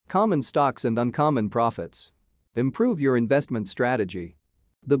Common Stocks and Uncommon Profits. Improve your investment strategy.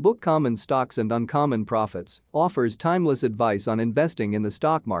 The book Common Stocks and Uncommon Profits offers timeless advice on investing in the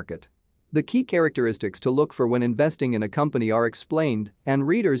stock market. The key characteristics to look for when investing in a company are explained, and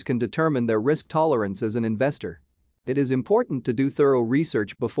readers can determine their risk tolerance as an investor. It is important to do thorough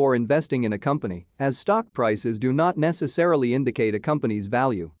research before investing in a company, as stock prices do not necessarily indicate a company's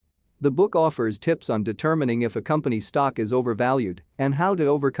value. The book offers tips on determining if a company's stock is overvalued and how to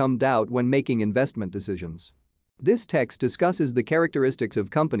overcome doubt when making investment decisions. This text discusses the characteristics of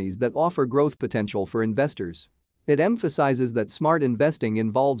companies that offer growth potential for investors. It emphasizes that smart investing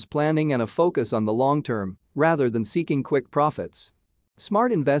involves planning and a focus on the long term, rather than seeking quick profits.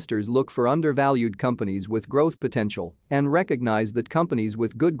 Smart investors look for undervalued companies with growth potential and recognize that companies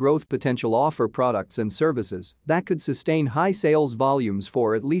with good growth potential offer products and services that could sustain high sales volumes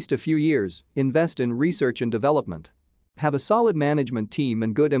for at least a few years. Invest in research and development. Have a solid management team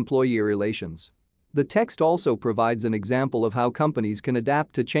and good employee relations. The text also provides an example of how companies can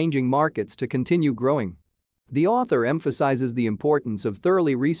adapt to changing markets to continue growing. The author emphasizes the importance of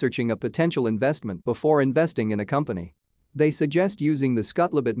thoroughly researching a potential investment before investing in a company. They suggest using the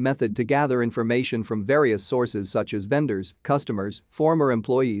Scutlebit method to gather information from various sources such as vendors, customers, former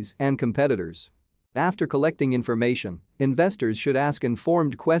employees, and competitors. After collecting information, investors should ask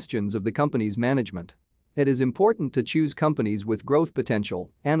informed questions of the company's management. It is important to choose companies with growth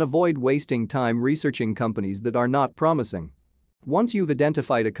potential and avoid wasting time researching companies that are not promising. Once you've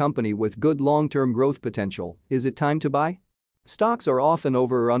identified a company with good long-term growth potential, is it time to buy? Stocks are often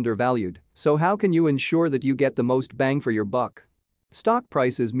over or undervalued, so how can you ensure that you get the most bang for your buck? Stock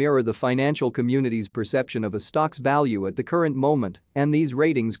prices mirror the financial community's perception of a stock's value at the current moment, and these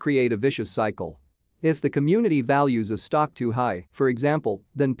ratings create a vicious cycle. If the community values a stock too high, for example,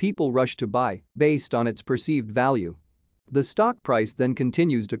 then people rush to buy based on its perceived value. The stock price then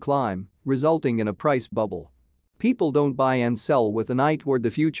continues to climb, resulting in a price bubble. People don't buy and sell with an eye toward the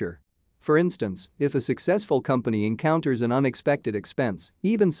future. For instance, if a successful company encounters an unexpected expense,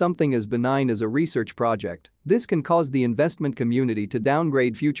 even something as benign as a research project, this can cause the investment community to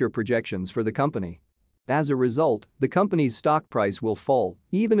downgrade future projections for the company. As a result, the company's stock price will fall,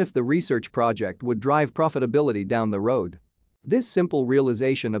 even if the research project would drive profitability down the road. This simple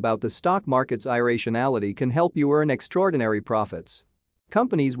realization about the stock market's irrationality can help you earn extraordinary profits.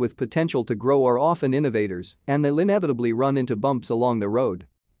 Companies with potential to grow are often innovators, and they'll inevitably run into bumps along the road.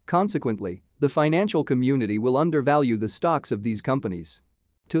 Consequently, the financial community will undervalue the stocks of these companies.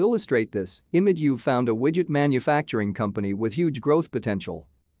 To illustrate this, you've found a widget manufacturing company with huge growth potential.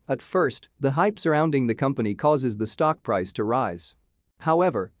 At first, the hype surrounding the company causes the stock price to rise.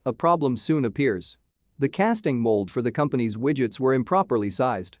 However, a problem soon appears. The casting mold for the company's widgets were improperly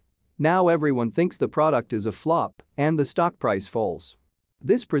sized. Now everyone thinks the product is a flop, and the stock price falls.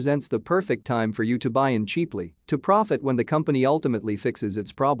 This presents the perfect time for you to buy in cheaply to profit when the company ultimately fixes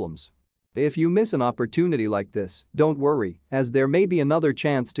its problems. If you miss an opportunity like this, don't worry, as there may be another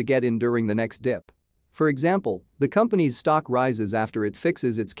chance to get in during the next dip. For example, the company's stock rises after it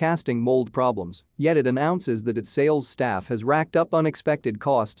fixes its casting mold problems, yet it announces that its sales staff has racked up unexpected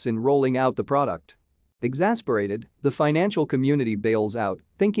costs in rolling out the product. Exasperated, the financial community bails out,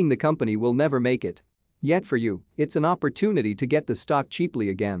 thinking the company will never make it. Yet for you, it's an opportunity to get the stock cheaply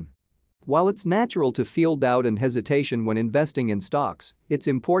again. While it's natural to feel doubt and hesitation when investing in stocks, it's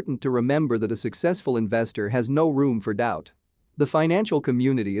important to remember that a successful investor has no room for doubt. The financial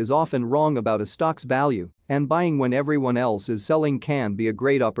community is often wrong about a stock's value, and buying when everyone else is selling can be a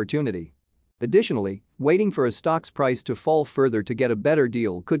great opportunity. Additionally, waiting for a stock's price to fall further to get a better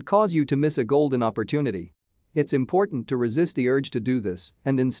deal could cause you to miss a golden opportunity. It's important to resist the urge to do this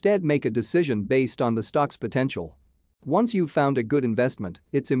and instead make a decision based on the stock's potential. Once you've found a good investment,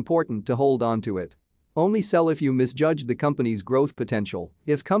 it's important to hold on to it. Only sell if you misjudge the company's growth potential,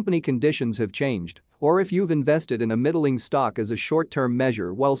 if company conditions have changed, or if you've invested in a middling stock as a short-term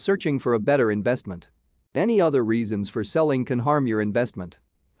measure while searching for a better investment. Any other reasons for selling can harm your investment.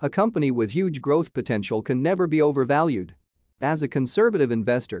 A company with huge growth potential can never be overvalued. As a conservative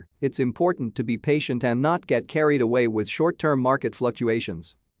investor, it's important to be patient and not get carried away with short-term market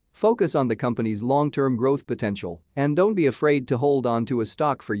fluctuations. Focus on the company's long-term growth potential and don't be afraid to hold on to a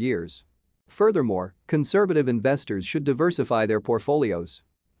stock for years. Furthermore, conservative investors should diversify their portfolios.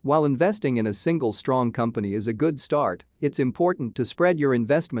 While investing in a single strong company is a good start, it's important to spread your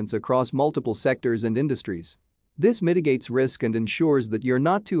investments across multiple sectors and industries. This mitigates risk and ensures that you're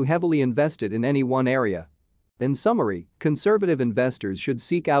not too heavily invested in any one area. In summary, conservative investors should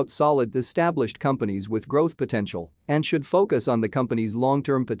seek out solid, established companies with growth potential and should focus on the company's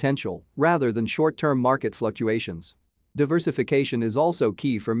long-term potential rather than short-term market fluctuations. Diversification is also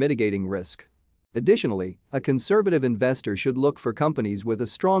key for mitigating risk. Additionally, a conservative investor should look for companies with a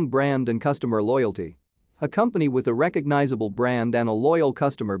strong brand and customer loyalty. A company with a recognizable brand and a loyal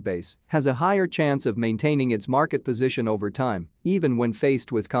customer base has a higher chance of maintaining its market position over time, even when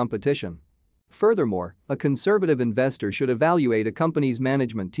faced with competition. Furthermore, a conservative investor should evaluate a company's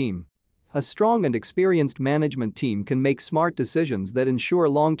management team. A strong and experienced management team can make smart decisions that ensure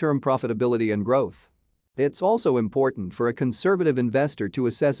long-term profitability and growth. It's also important for a conservative investor to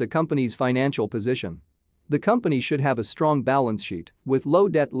assess a company's financial position. The company should have a strong balance sheet with low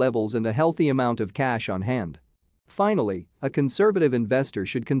debt levels and a healthy amount of cash on hand. Finally, a conservative investor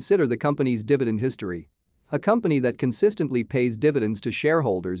should consider the company's dividend history. A company that consistently pays dividends to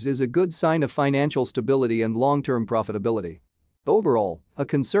shareholders is a good sign of financial stability and long-term profitability. Overall, a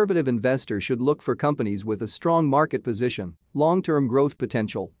conservative investor should look for companies with a strong market position, long-term growth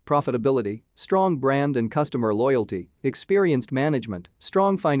potential, profitability, strong brand and customer loyalty, experienced management,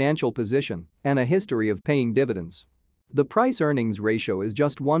 strong financial position, and a history of paying dividends. The price-earnings ratio is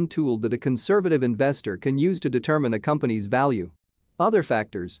just one tool that a conservative investor can use to determine a company's value. Other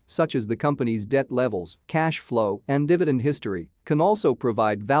factors, such as the company's debt levels, cash flow, and dividend history, can also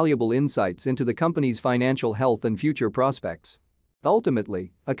provide valuable insights into the company's financial health and future prospects.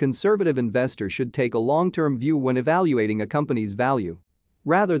 Ultimately, a conservative investor should take a long-term view when evaluating a company's value.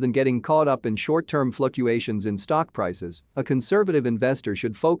 Rather than getting caught up in short-term fluctuations in stock prices, a conservative investor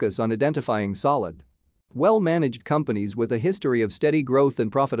should focus on identifying solid, well-managed companies with a history of steady growth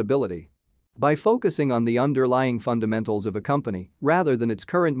and profitability. By focusing on the underlying fundamentals of a company rather than its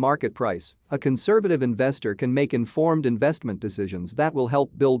current market price, a conservative investor can make informed investment decisions that will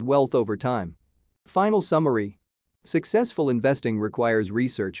help build wealth over time. Final summary. Successful investing requires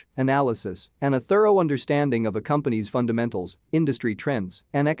research, analysis, and a thorough understanding of a company's fundamentals, industry trends,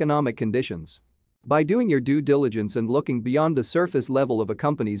 and economic conditions. By doing your due diligence and looking beyond the surface level of a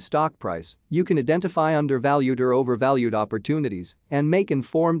company's stock price, you can identify undervalued or overvalued opportunities and make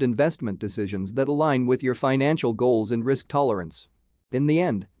informed investment decisions that align with your financial goals and risk tolerance. In the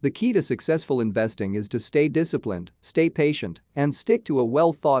end, the key to successful investing is to stay disciplined, stay patient, and stick to a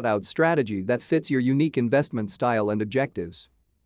well-thought-out strategy that fits your unique investment style and objectives.